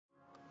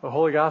The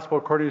Holy Gospel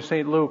according to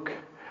St. Luke.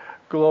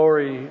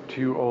 Glory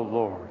to you, O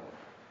Lord.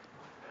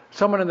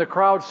 Someone in the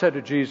crowd said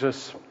to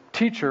Jesus,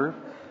 "Teacher,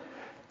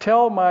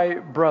 tell my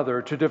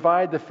brother to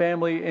divide the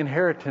family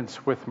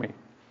inheritance with me."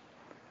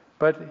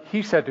 But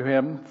he said to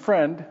him,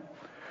 "Friend,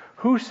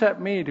 who set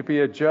me to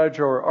be a judge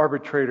or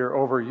arbitrator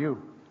over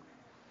you?"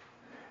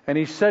 And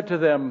he said to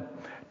them,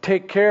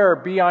 "Take care,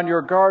 be on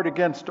your guard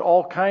against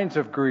all kinds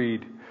of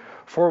greed,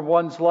 for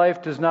one's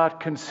life does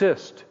not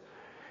consist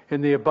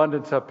in the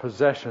abundance of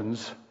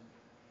possessions."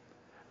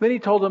 Then he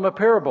told them a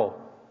parable.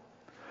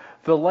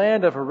 The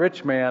land of a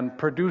rich man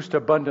produced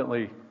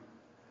abundantly.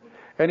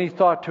 And he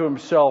thought to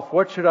himself,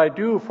 "What should I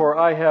do, for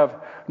I have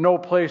no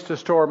place to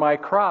store my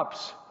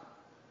crops?"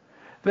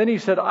 Then he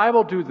said, "I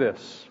will do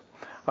this.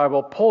 I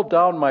will pull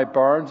down my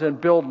barns and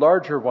build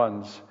larger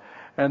ones,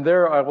 and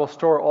there I will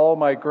store all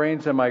my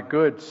grains and my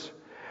goods.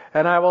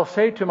 And I will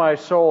say to my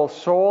soul,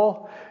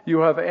 'Soul, you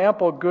have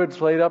ample goods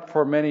laid up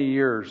for many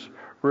years.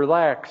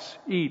 Relax,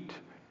 eat,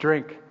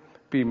 drink,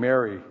 be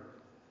merry.'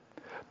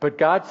 But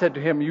God said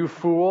to him, 'You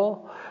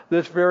fool,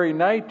 this very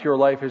night your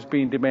life is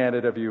being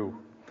demanded of you.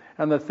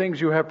 And the things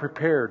you have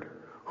prepared,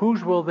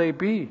 whose will they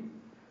be?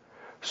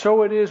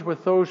 So it is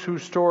with those who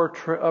store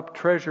up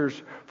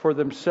treasures for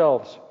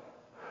themselves,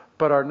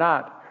 but are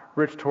not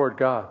rich toward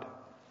God.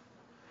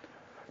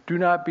 Do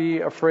not be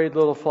afraid,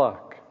 little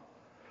flock,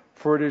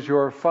 for it is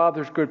your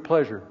Father's good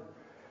pleasure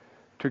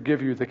to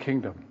give you the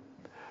kingdom."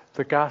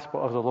 The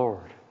gospel of the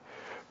Lord.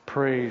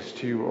 Praise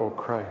to you, O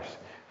Christ.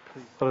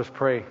 Let us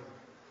pray.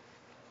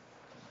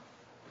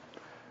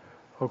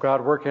 O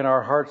God, work in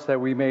our hearts that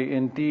we may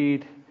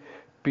indeed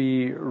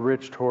be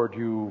rich toward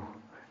you,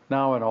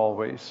 now and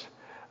always.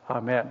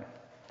 Amen.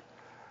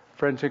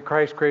 Friends in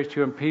Christ, grace to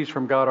you and peace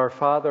from God our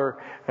Father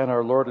and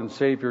our Lord and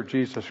Savior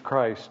Jesus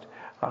Christ.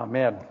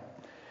 Amen.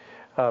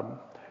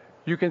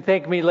 You can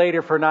thank me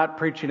later for not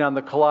preaching on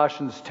the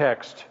Colossians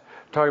text,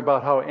 talking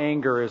about how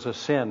anger is a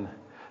sin.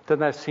 Doesn't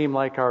that seem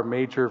like our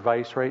major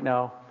vice right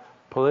now?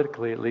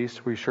 Politically, at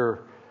least, we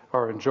sure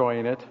are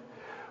enjoying it.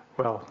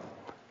 Well,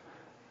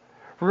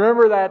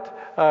 remember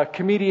that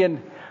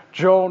comedian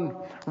Joan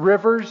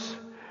Rivers?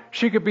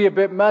 She could be a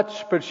bit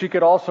much, but she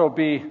could also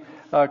be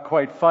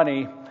quite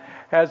funny.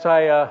 As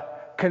I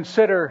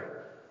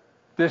consider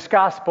this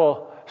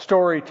gospel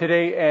story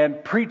today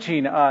and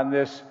preaching on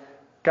this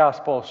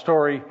gospel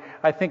story,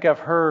 I think of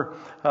her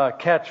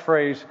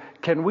catchphrase,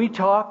 "Can we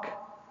talk?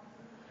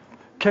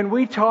 Can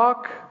we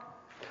talk?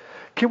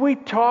 Can we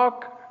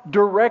talk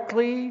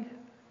directly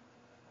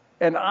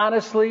and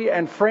honestly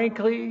and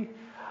frankly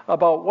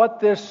about what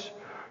this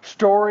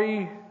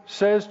story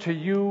says to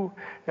you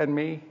and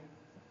me?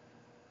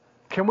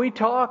 Can we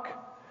talk?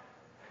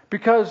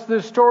 Because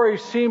this story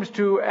seems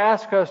to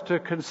ask us to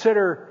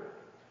consider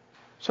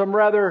some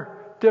rather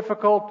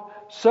difficult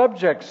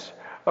subjects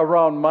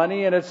around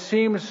money, and it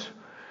seems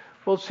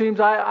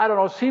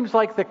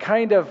like the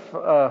kind of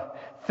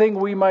thing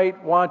we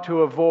might want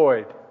to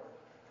avoid.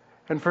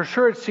 And for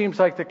sure it seems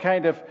like the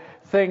kind of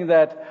thing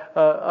that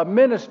a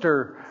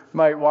minister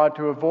might want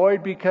to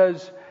avoid,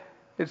 because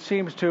it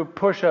seems to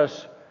push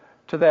us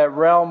to that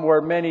realm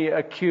where many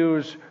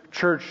accuse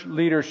church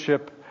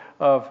leadership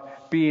of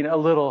being a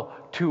little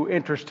too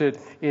interested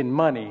in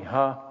money,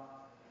 huh?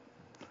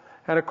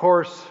 And of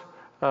course,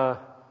 I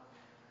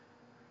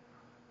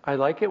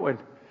like it when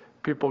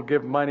people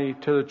give money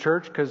to the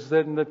church, because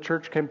then the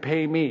church can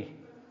pay me.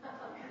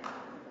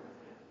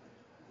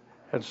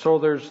 And so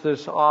there's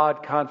this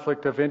odd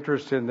conflict of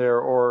interest in there,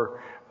 or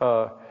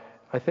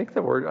I think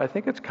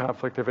it's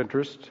conflict of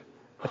interest.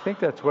 I think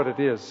that's what it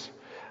is.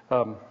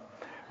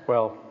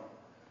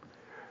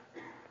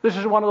 This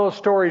is one of those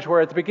stories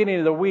where at the beginning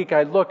of the week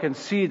I look and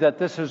see that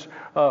this is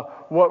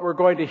what we're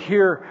going to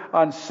hear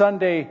on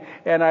Sunday,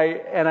 and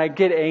I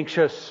get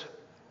anxious.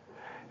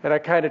 And I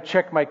kind of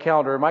check my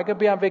calendar. Am I going to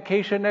be on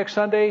vacation next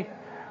Sunday,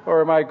 or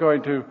am I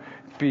going to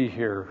be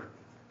here?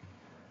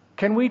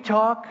 Can we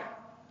talk?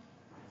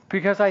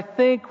 Because I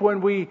think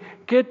when we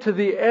get to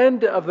the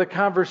end of the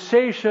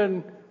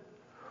conversation,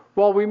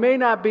 while we may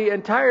not be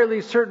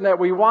entirely certain that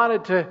we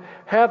wanted to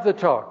have the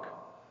talk,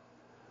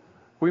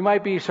 we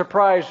might be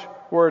surprised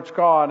where it's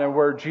gone and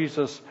where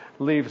Jesus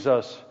leaves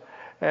us.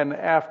 And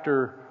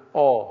after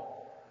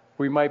all,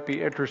 we might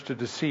be interested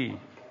to see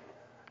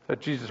that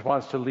Jesus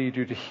wants to lead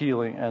you to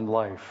healing and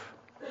life.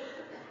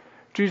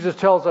 Jesus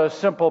tells a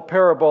simple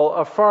parable.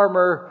 A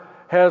farmer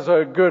has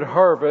a good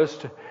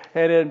harvest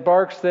and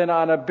embarks then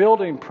on a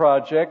building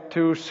project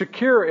to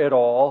secure it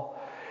all,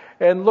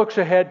 and looks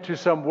ahead to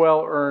some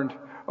well-earned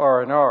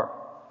R&R.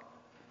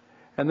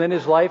 And then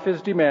his life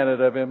is demanded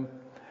of him,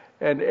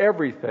 and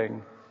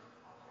everything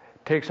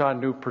takes on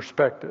new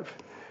perspective.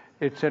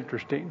 It's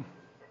interesting.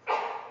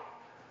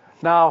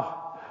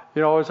 Now,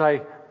 as I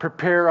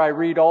prepare, I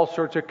read all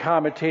sorts of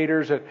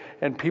commentators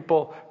and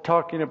people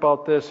talking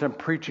about this and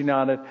preaching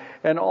on it,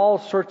 and all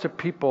sorts of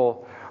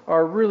people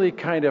are really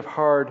kind of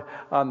hard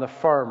on the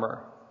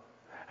farmer.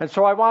 And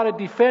so I want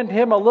to defend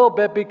him a little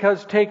bit,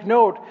 because take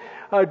note,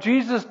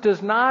 Jesus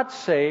does not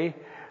say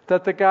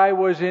that the guy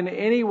was in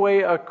any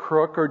way a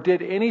crook or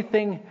did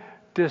anything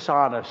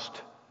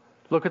dishonest.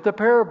 Look at the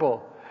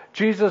parable.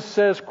 Jesus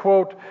says,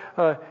 quote,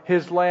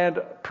 his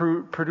land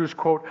produced,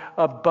 quote,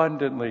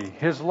 abundantly.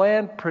 His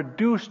land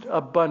produced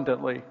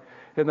abundantly.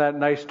 Isn't that a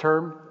nice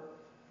term?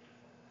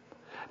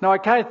 Now, I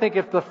kind of think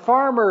if the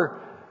farmer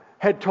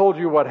had told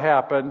you what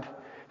happened,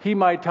 he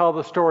might tell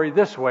the story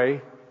this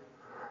way.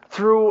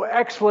 Through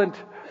excellent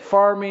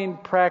farming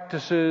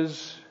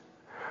practices,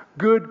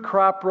 good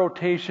crop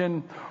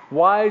rotation,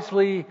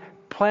 wisely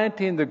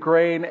planting the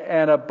grain,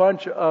 and a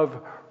bunch of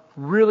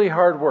really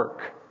hard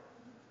work,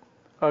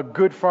 a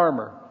good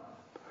farmer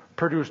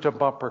produced a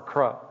bumper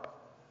crop.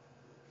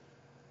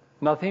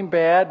 Nothing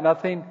bad,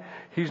 nothing,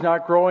 he's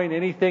not growing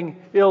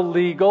anything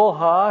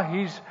illegal,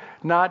 He's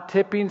not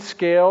tipping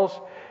scales.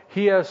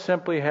 He has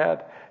simply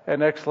had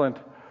an excellent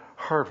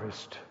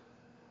harvest.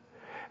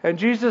 And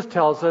Jesus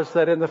tells us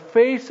that in the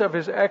face of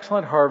his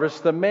excellent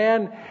harvest, the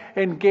man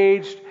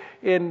engaged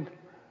in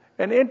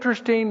an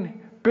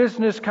interesting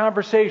business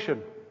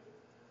conversation.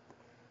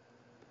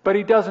 But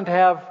he doesn't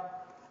have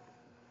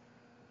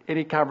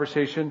any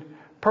conversation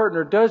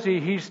partner, does he?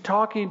 He's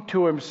talking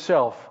to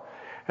himself.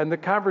 And the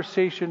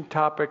conversation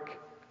topic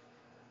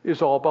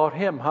is all about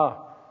him,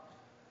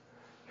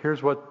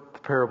 Here's what the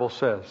parable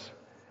says.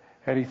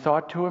 And he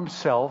thought to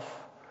himself,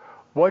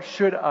 what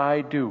should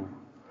I do?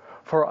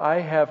 For I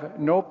have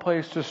no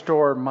place to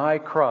store my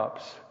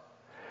crops.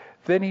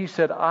 Then he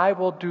said, I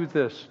will do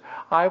this.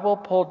 I will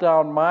pull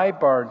down my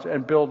barns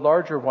and build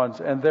larger ones,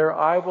 and there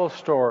I will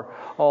store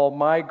all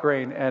my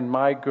grain and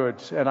my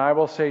goods. And I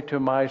will say to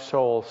my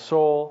soul,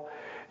 soul,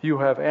 you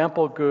have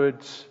ample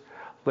goods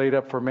laid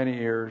up for many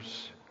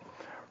years.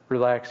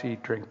 Relax,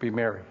 eat, drink, be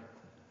merry.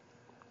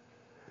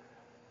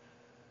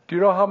 Do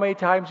you know how many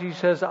times he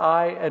says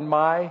I and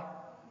my?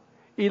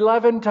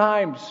 11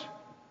 times.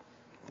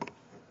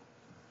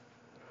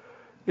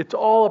 It's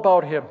all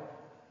about him.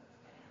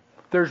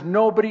 There's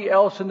nobody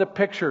else in the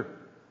picture.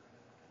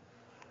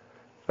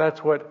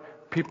 That's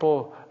what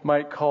people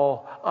might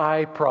call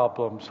I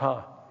problems,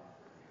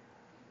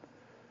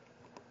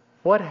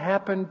 What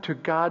happened to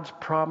God's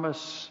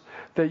promise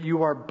that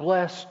you are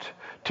blessed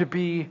to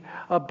be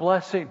a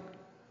blessing?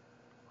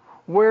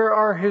 Where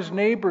are his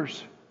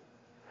neighbors?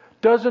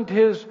 Doesn't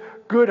his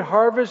good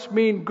harvest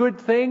mean good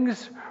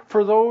things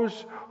for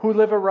those who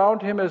live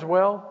around him as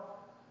well?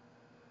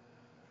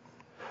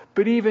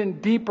 But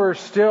even deeper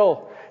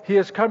still, he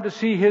has come to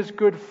see his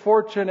good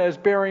fortune as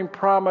bearing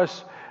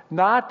promise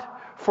not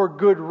for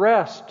good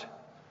rest,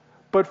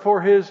 but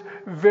for his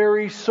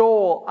very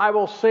soul. I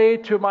will say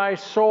to my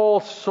soul,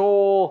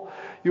 soul,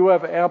 you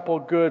have ample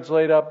goods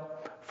laid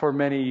up for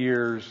many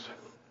years.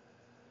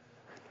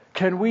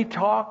 Can we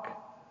talk?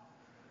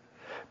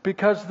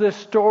 Because this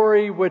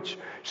story, which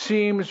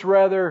seems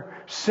rather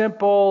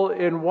simple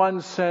in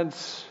one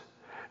sense,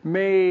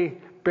 may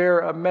bear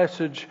a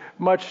message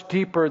much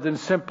deeper than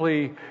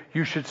simply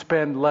you should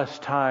spend less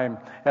time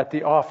at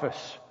the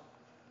office.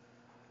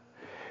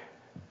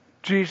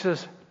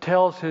 Jesus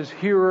tells his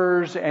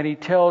hearers, and he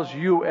tells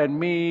you and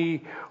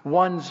me,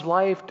 one's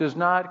life does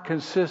not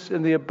consist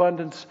in the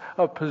abundance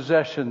of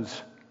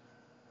possessions.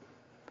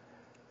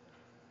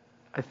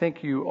 I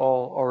think you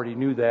all already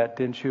knew that,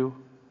 didn't you?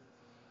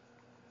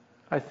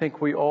 I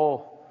think we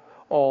all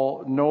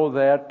know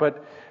that,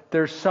 but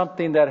there's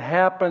something that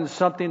happens,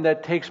 something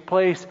that takes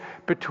place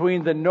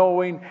between the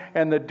knowing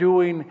and the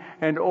doing,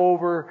 and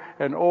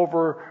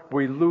over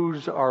we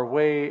lose our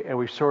way and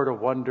we sort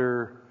of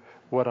wonder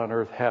what on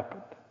earth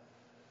happened.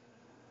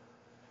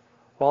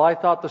 Well, I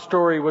thought the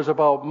story was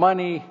about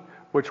money,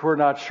 which we're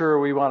not sure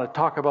we want to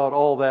talk about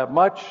all that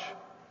much.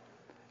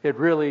 It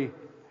really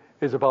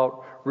is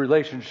about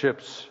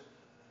relationships.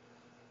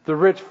 The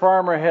rich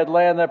farmer had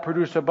land that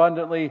produced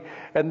abundantly,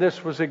 and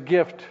this was a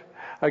gift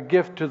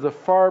to the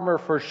farmer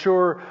for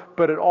sure,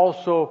 but it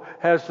also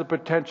has the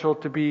potential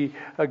to be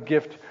a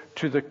gift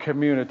to the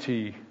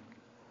community.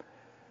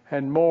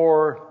 And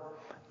more,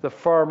 the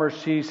farmer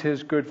sees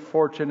his good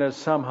fortune as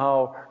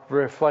somehow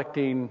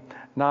reflecting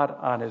not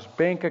on his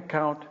bank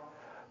account,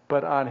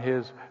 but on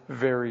his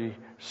very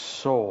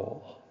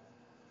soul.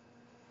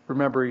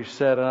 Remember, he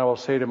said, and I will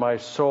say to my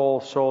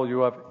soul, soul, you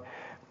have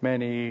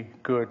many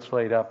goods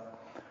laid up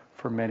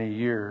for many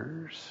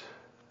years.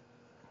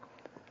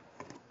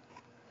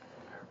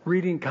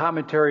 Reading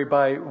commentary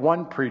by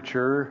one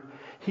preacher,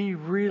 he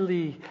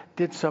really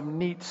did some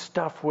neat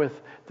stuff with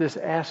this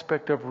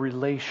aspect of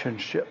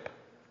relationship.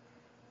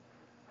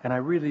 And I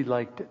really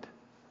liked it.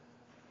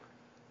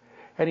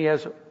 And he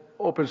has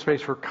open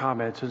space for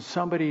comments. And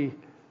somebody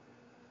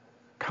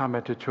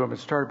commented to him and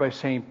started by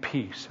saying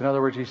peace. In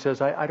other words, he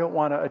says, I don't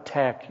want to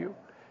attack you.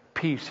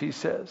 Peace, he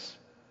says.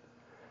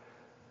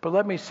 But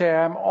let me say,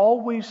 I'm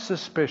always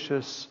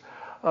suspicious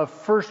of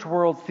first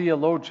world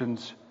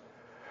theologians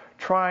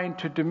trying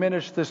to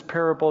diminish this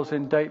parable's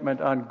indictment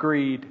on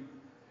greed,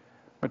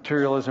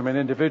 materialism, and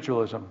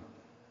individualism.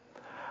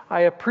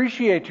 I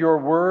appreciate your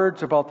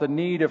words about the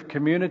need of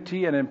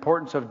community and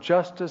importance of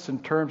justice in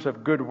terms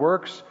of good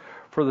works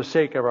for the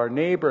sake of our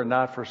neighbor and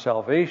not for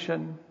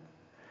salvation.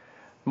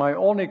 My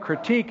only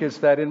critique is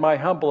that, in my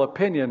humble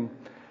opinion,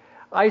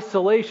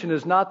 Isolation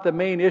is not the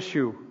main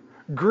issue.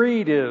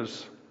 Greed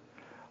is.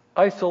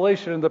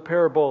 Isolation in the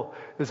parable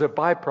is a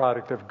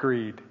byproduct of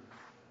greed.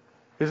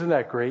 Isn't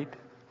that great?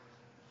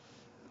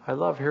 I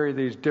love hearing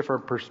these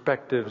different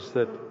perspectives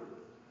that,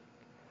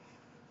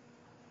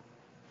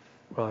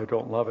 well, I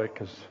don't love it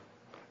because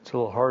it's a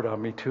little hard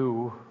on me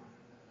too.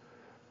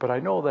 But I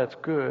know that's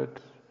good.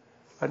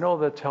 I know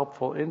that's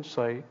helpful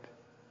insight.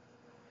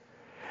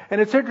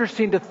 And it's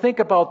interesting to think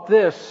about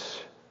this.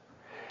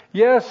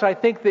 Yes, I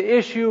think the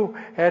issue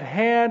at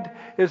hand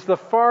is the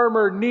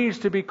farmer needs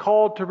to be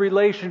called to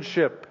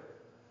relationship.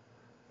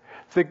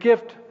 The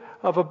gift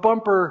of a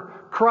bumper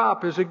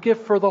crop is a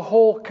gift for the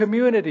whole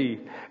community,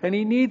 and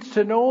he needs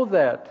to know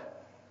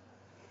that.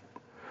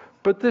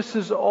 But this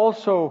is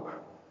also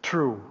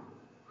true.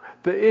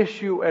 The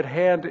issue at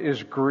hand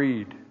is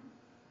greed.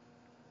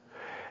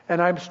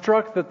 And I'm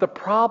struck that the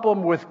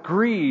problem with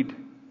greed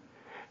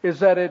is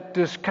that it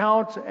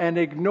discounts and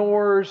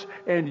ignores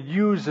and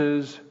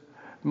uses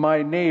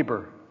my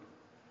neighbor.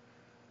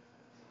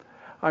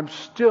 I'm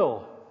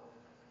still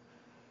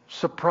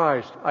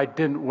surprised I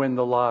didn't win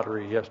the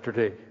lottery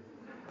yesterday.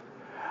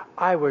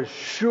 I was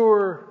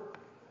sure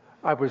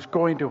I was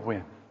going to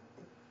win.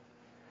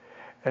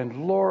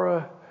 And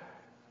Laura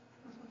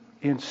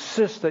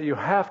insists that you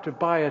have to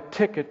buy a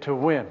ticket to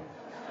win.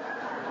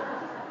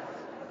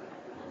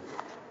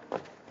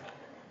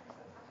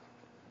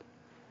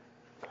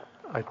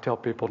 I tell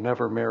people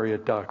never marry a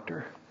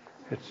doctor.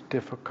 It's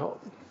difficult.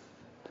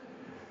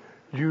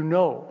 You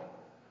know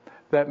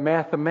that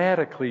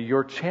mathematically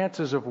your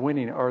chances of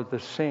winning are the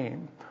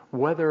same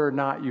whether or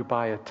not you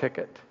buy a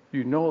ticket.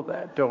 You know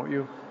that, don't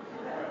you?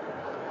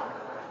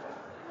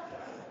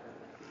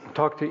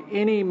 Talk to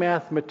any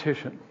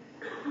mathematician.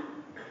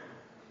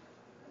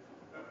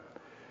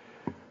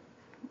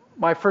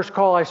 My first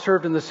call, I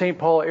served in the St.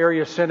 Paul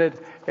Area Synod,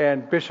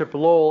 and Bishop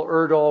Lowell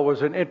Erdahl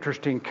was an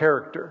interesting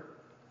character.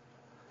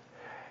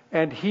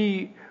 And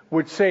he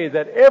would say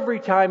that every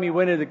time he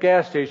went into the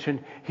gas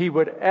station, he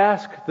would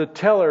ask the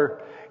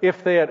teller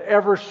if they had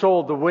ever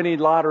sold the winning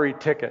lottery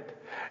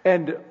ticket.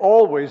 And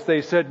always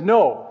they said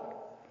no.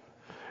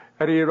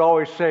 And he would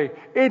always say,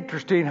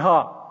 interesting,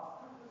 huh?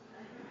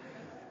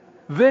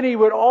 Then he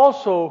would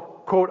also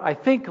quote, I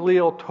think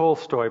Leo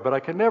Tolstoy, but I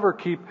can never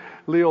keep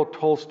Leo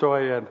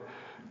Tolstoy and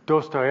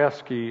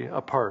Dostoevsky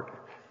apart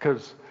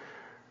because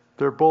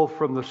they're both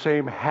from the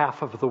same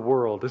half of the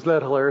world. Isn't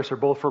that hilarious? They're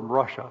both from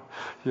Russia.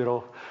 You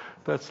know,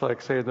 that's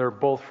like saying they're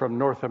both from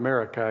North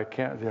America. I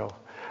can't, you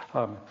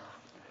know.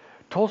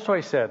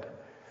 Tolstoy said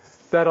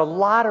that a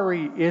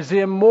lottery is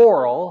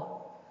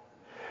immoral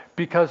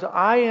because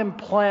I am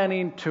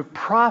planning to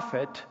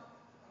profit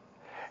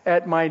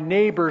at my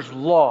neighbor's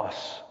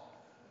loss.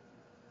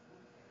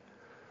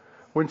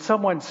 When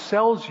someone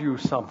sells you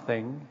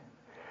something,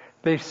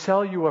 they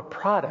sell you a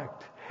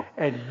product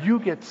and you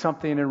get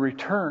something in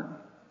return.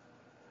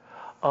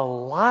 A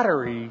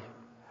lottery,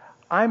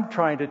 I'm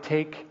trying to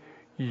take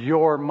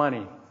your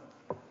money.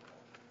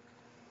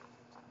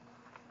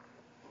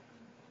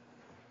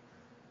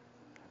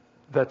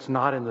 That's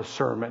not in the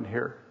sermon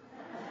here.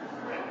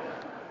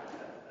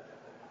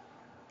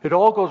 It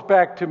all goes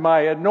back to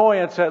my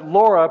annoyance at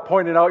Laura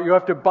pointing out you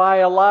have to buy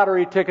a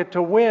lottery ticket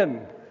to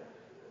win.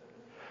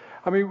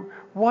 I mean,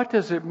 what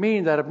does it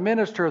mean that a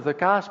minister of the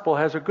gospel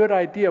has a good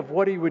idea of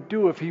what he would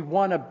do if he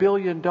won $1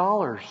 billion?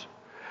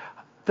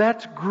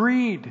 That's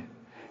greed.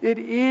 It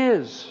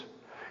is.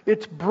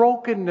 It's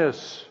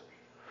brokenness.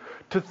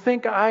 To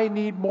think I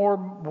need more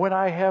when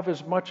I have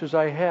as much as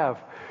I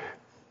have.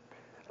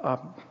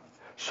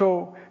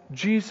 So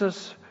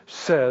Jesus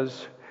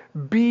says,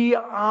 be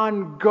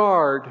on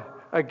guard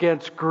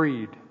against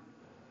greed.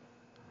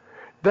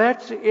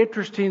 That's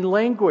interesting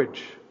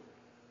language.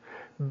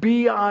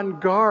 Be on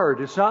guard.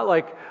 It's not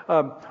like,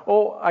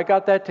 oh, I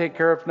got that taken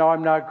care of, now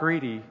I'm not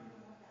greedy.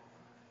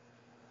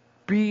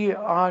 Be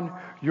on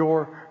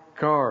your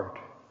guard.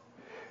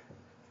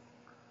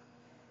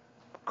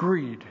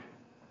 Greed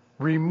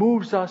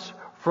removes us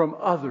from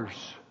others.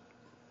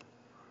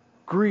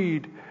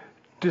 Greed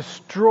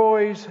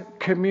destroys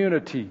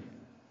community.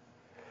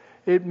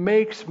 It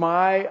makes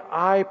my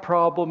eye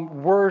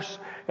problem worse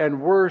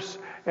and worse,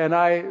 and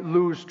I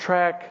lose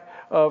track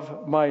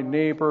of my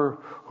neighbor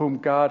whom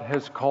God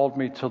has called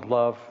me to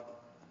love.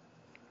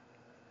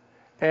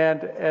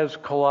 And as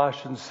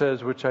Colossians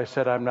says, which I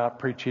said I'm not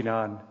preaching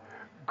on,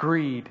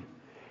 greed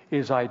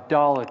is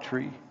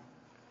idolatry.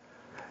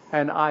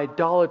 And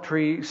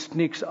idolatry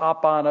sneaks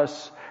up on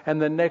us,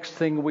 and the next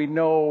thing we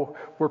know,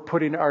 we're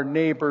putting our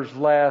neighbors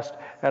last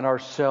and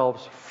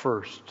ourselves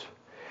first.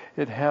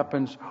 It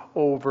happens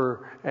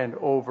over and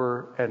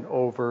over and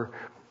over.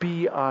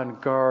 Be on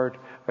guard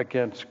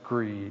against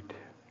greed.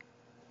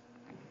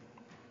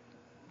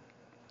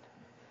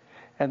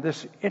 And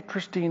this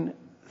interesting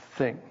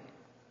thing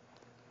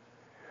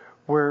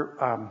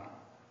where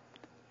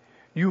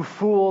you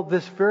fool,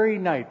 this very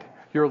night,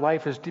 your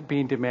life is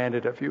being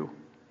demanded of you.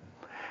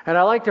 And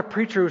I liked a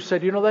preacher who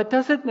said, you know, that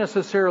doesn't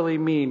necessarily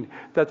mean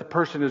that the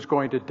person is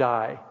going to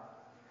die.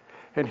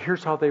 And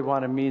here's how they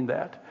want to mean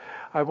that.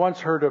 I once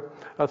heard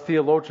a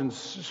theologian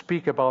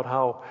speak about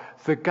how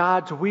the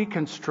gods we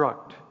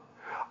construct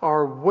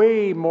are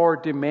way more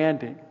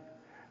demanding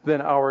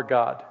than our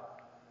God.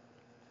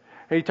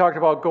 And he talked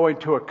about going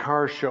to a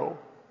car show.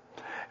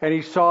 And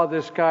he saw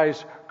this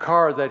guy's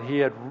car that he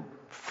had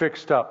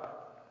fixed up.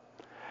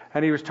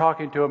 And he was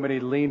talking to him, and he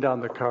leaned on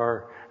the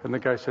car. And the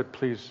guy said,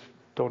 "Please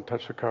don't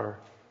touch the car.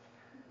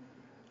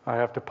 I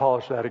have to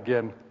polish that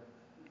again."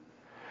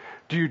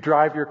 "Do you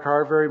drive your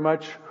car very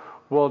much?"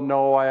 "Well,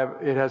 no,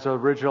 it has an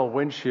original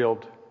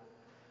windshield.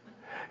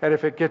 And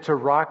if it gets a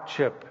rock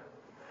chip,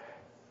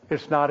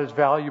 it's not as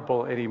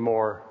valuable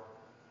anymore.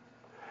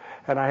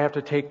 And I have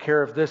to take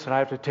care of this, and I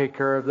have to take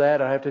care of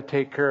that, and I have to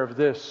take care of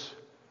this."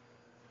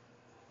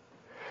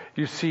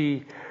 You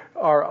see,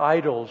 our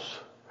idols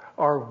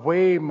are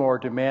way more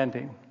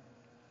demanding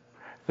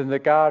than the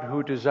God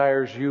who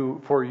desires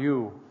for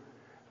you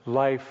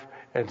life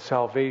and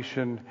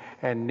salvation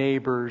and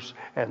neighbors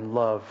and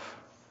love.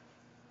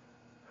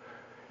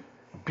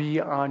 Be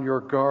on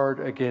your guard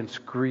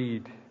against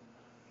greed,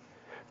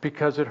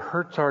 because it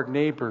hurts our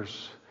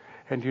neighbors.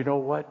 And you know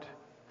what?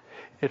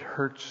 It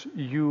hurts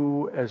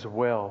you as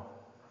well.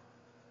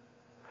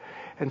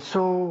 And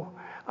so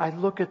I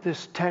look at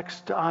this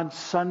text on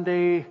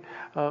Sunday,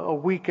 a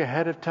week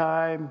ahead of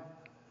time,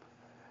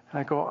 and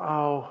I go,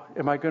 "Oh,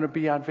 am I going to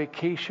be on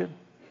vacation?"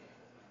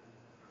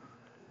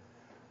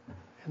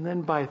 And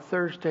then by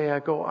Thursday I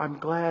go, "I'm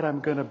glad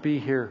I'm going to be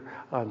here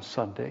on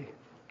Sunday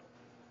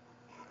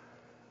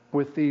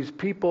with these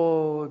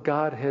people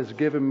God has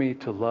given me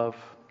to love."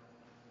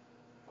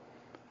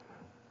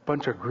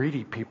 Bunch of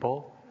greedy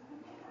people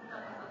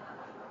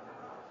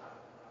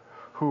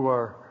who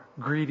are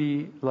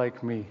greedy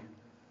like me.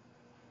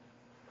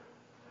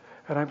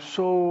 And I'm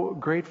so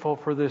grateful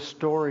for this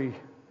story,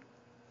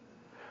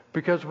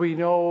 because we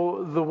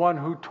know the one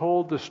who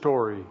told the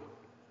story.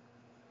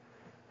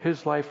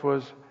 His life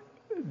was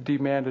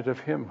demanded of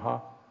him,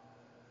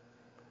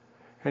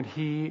 And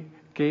he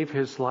gave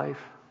his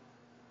life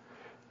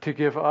to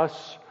give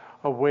us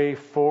a way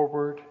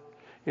forward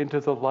into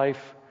the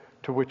life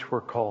to which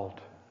we're called.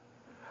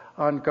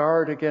 On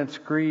guard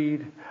against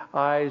greed,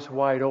 eyes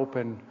wide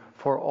open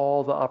for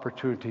all the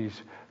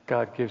opportunities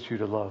God gives you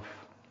to love.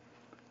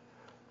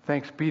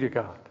 Thanks be to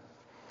God.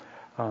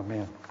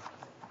 Amen.